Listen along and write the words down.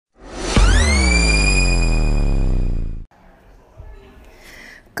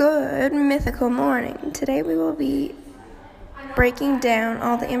Good mythical morning. Today we will be breaking down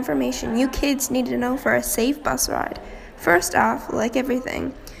all the information you kids need to know for a safe bus ride. First off, like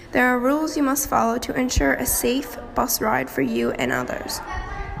everything, there are rules you must follow to ensure a safe bus ride for you and others.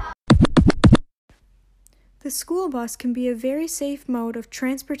 The school bus can be a very safe mode of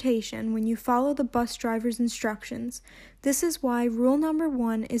transportation when you follow the bus driver's instructions. This is why rule number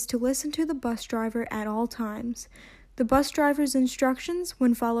 1 is to listen to the bus driver at all times. The bus driver's instructions,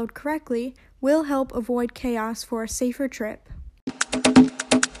 when followed correctly, will help avoid chaos for a safer trip.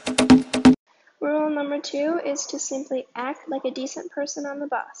 Rule number 2 is to simply act like a decent person on the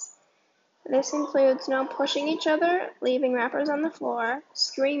bus. This includes no pushing each other, leaving wrappers on the floor,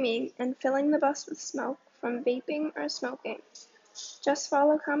 screaming, and filling the bus with smoke from vaping or smoking. Just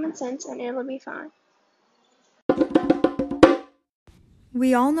follow common sense and it'll be fine.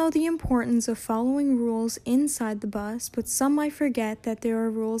 We all know the importance of following rules inside the bus, but some might forget that there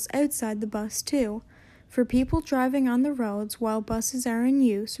are rules outside the bus too. For people driving on the roads while buses are in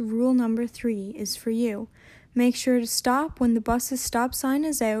use, rule number 3 is for you. Make sure to stop when the bus's stop sign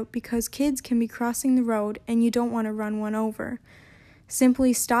is out because kids can be crossing the road and you don't want to run one over.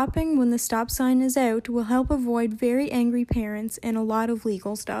 Simply stopping when the stop sign is out will help avoid very angry parents and a lot of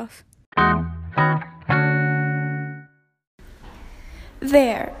legal stuff.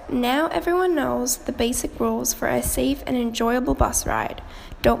 There, now everyone knows the basic rules for a safe and enjoyable bus ride.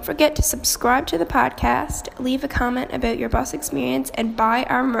 Don't forget to subscribe to the podcast, leave a comment about your bus experience, and buy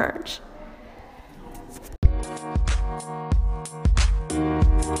our merch.